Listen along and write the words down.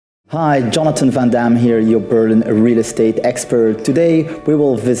Hi, Jonathan Van Damme here, your Berlin real estate expert. Today we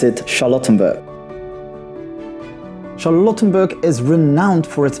will visit Charlottenburg. Charlottenburg is renowned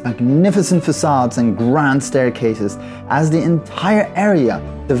for its magnificent facades and grand staircases, as the entire area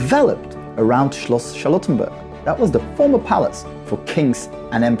developed around Schloss Charlottenburg. That was the former palace for kings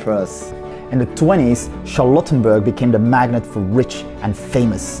and emperors. In the 20s, Charlottenburg became the magnet for rich and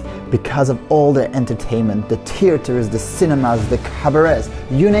famous because of all their entertainment, the theaters, the cinemas, the cabarets,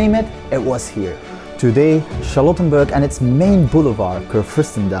 you name it, it was here. Today, Charlottenburg and its main boulevard,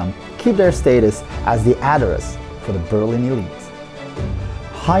 Kurfürstendamm, keep their status as the address for the Berlin elite.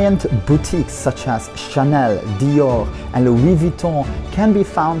 High-end boutiques such as Chanel, Dior and Louis Vuitton can be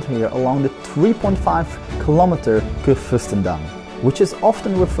found here along the 3.5-kilometer Kurfürstendamm, which is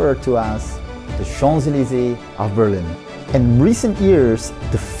often referred to as the Champs-Élysées of Berlin. In recent years,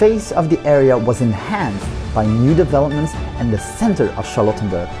 the face of the area was enhanced by new developments in the center of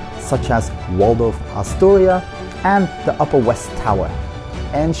Charlottenburg, such as Waldorf Astoria and the Upper West Tower.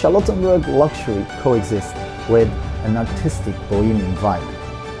 And Charlottenburg luxury coexists with an artistic bohemian vibe.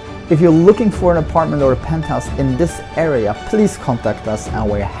 If you're looking for an apartment or a penthouse in this area, please contact us and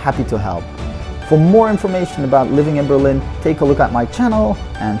we're happy to help. For more information about living in Berlin, take a look at my channel,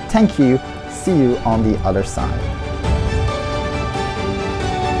 and thank you. See you on the other side.